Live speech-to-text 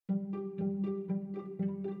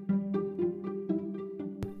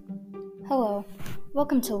Hello,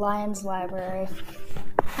 welcome to Lyons Library.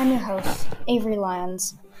 I'm your host, Avery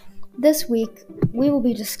Lyons. This week, we will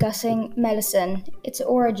be discussing medicine, its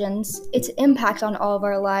origins, its impact on all of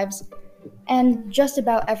our lives, and just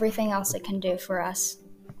about everything else it can do for us.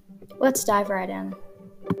 Let's dive right in.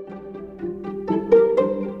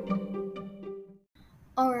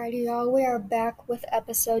 Alrighty, y'all, we are back with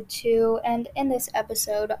episode 2, and in this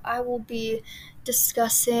episode, I will be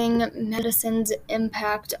discussing medicine's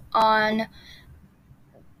impact on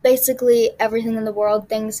basically everything in the world,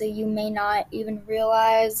 things that you may not even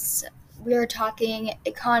realize. We are talking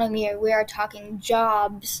economy, we are talking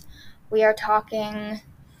jobs, we are talking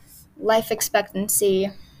life expectancy,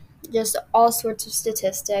 just all sorts of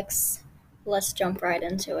statistics. Let's jump right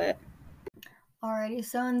into it. Alrighty,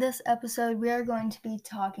 so in this episode, we are going to be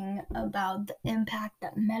talking about the impact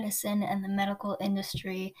that medicine and the medical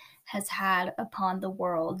industry has had upon the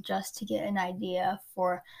world, just to get an idea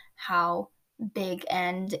for how big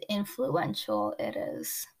and influential it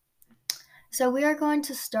is. So we are going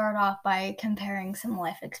to start off by comparing some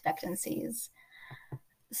life expectancies.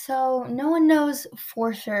 So no one knows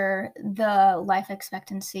for sure the life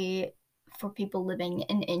expectancy for people living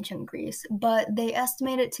in ancient Greece, but they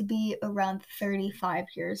estimate it to be around 35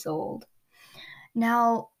 years old.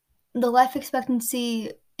 Now, the life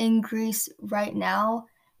expectancy in Greece right now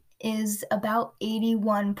is about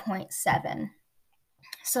 81.7.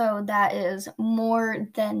 So that is more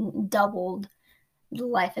than doubled the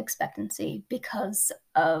life expectancy because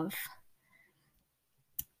of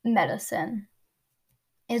medicine.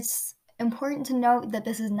 It's important to note that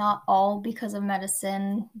this is not all because of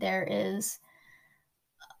medicine. There is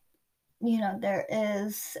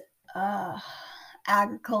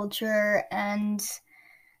agriculture and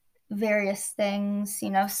various things,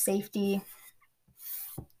 safety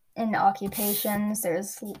in occupations.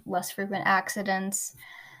 There's less frequent accidents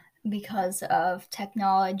because of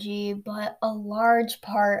technology, but a large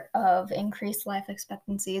part of increased life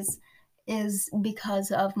expectancies is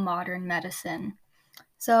because of modern medicine.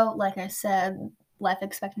 So, like I said, life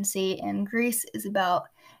expectancy in Greece is about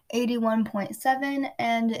 81.7,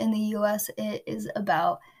 and in the US it is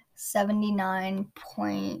about 79,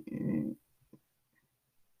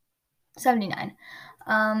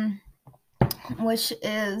 which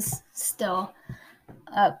is still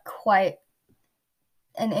quite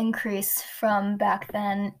an increase from back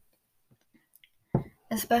then,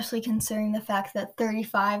 especially considering the fact that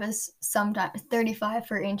 35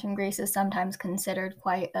 for ancient Greece is sometimes considered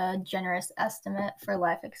quite a generous estimate for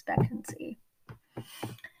life expectancy.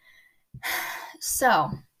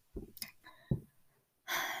 So,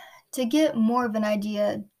 to get more of an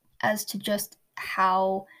idea as to just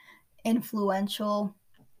how influential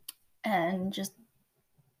and just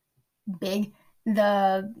big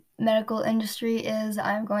the medical industry is,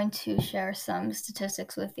 I'm going to share some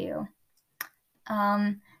statistics with you.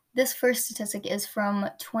 This first statistic is from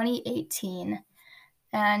 2018,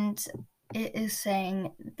 and it is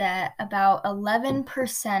saying that about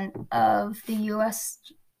 11% of the U.S.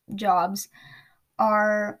 jobs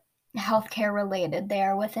are healthcare related. They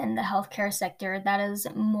are within the healthcare sector. That is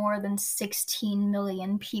more than 16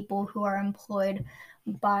 million people who are employed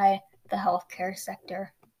by the healthcare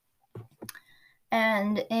sector.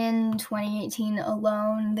 And in 2018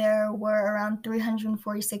 alone, there were around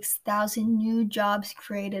 346,000 new jobs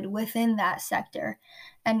created within that sector.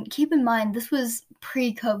 And keep in mind, this was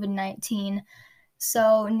pre-COVID-19.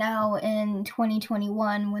 So now in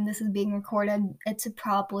 2021, when this is being recorded, it's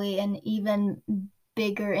probably an even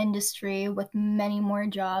bigger industry with many more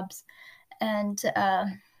jobs. And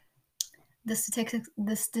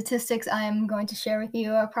the statistics I am going to share with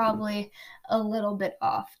you are probably a little bit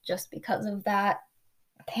off just because of that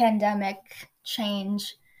pandemic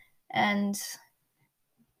change. And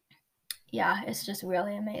yeah, it's just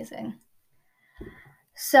really amazing.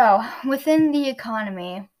 So within the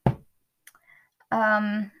economy,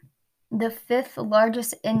 the fifth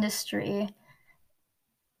largest industry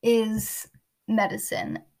is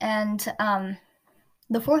medicine, and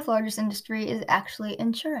the fourth largest industry is actually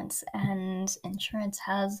insurance, and insurance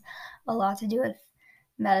has a lot to do with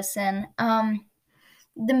medicine.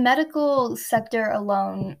 The medical sector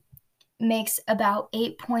alone makes about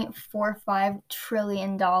 $8.45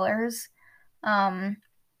 trillion,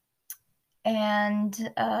 and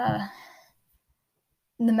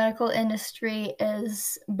the medical industry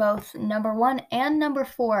is both number 1 and number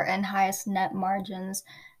 4 in highest net margins,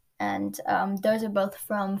 and those are both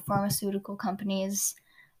from pharmaceutical companies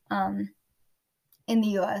in the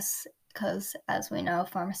U.S., because as we know,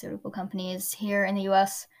 pharmaceutical companies here in the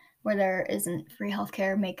U.S., where there isn't free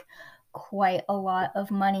healthcare, make quite a lot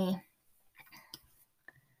of money.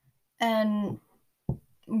 And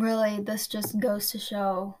really, this just goes to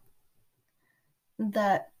show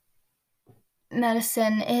that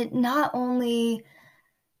medicine, it not only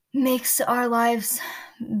makes our lives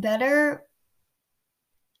better,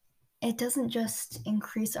 it doesn't just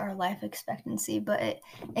increase our life expectancy, but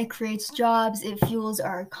it creates jobs, it fuels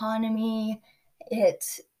our economy, it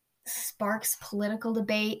sparks political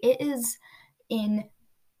debate. It is in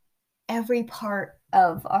every part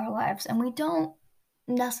of our lives, and we don't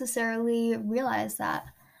necessarily realize that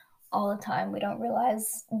all the time. We don't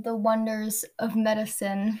realize the wonders of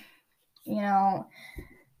medicine,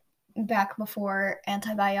 back before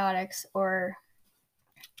antibiotics or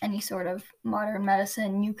any sort of modern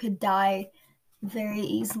medicine. You could die very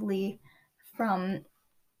easily from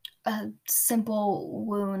a simple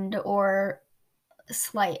wound or a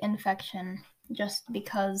slight infection just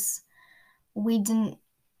because we didn't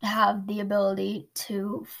have the ability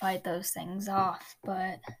to fight those things off.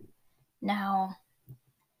 But now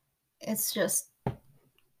it's just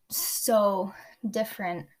so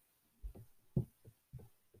different.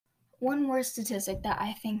 One more statistic that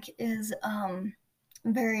I think is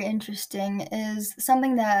very interesting is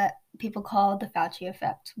something that people call the Fauci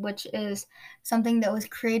effect, which is something that was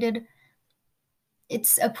created.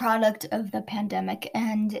 It's a product of the pandemic,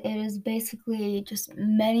 and it is basically just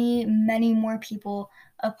many, many more people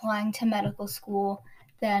applying to medical school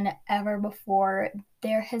than ever before.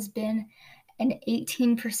 There has been an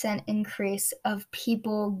 18% increase of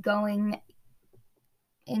people going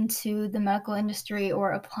into the medical industry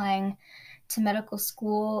or applying to medical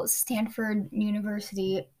school. Stanford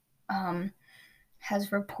University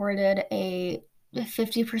has reported a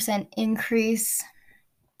 50% increase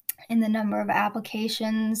in the number of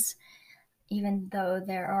applications, even though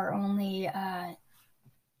there are only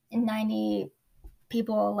 90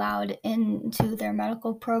 people allowed into their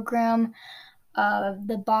medical program.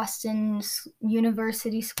 The Boston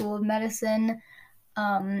University School of Medicine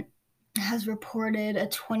has reported a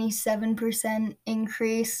 27%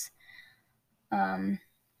 increase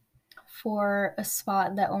for a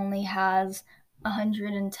spot that only has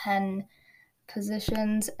 110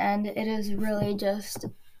 positions, and it is really just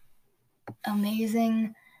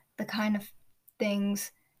amazing the kind of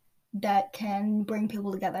things that can bring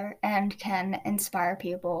people together and can inspire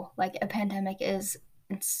people. Like a pandemic is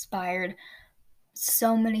inspired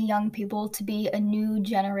so many young people to be a new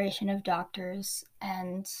generation of doctors,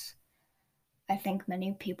 and I think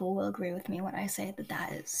many people will agree with me when I say that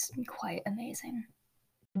that is quite amazing.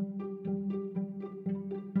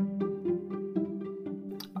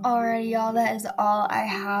 Alrighty, y'all, that is all I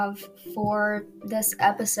have for this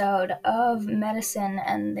episode of medicine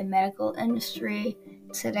and the medical industry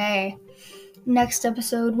today. Next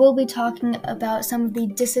episode, we'll be talking about some of the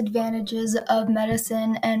disadvantages of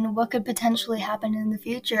medicine and what could potentially happen in the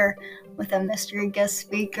future with a mystery guest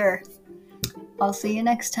speaker. I'll see you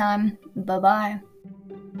next time. Bye-bye.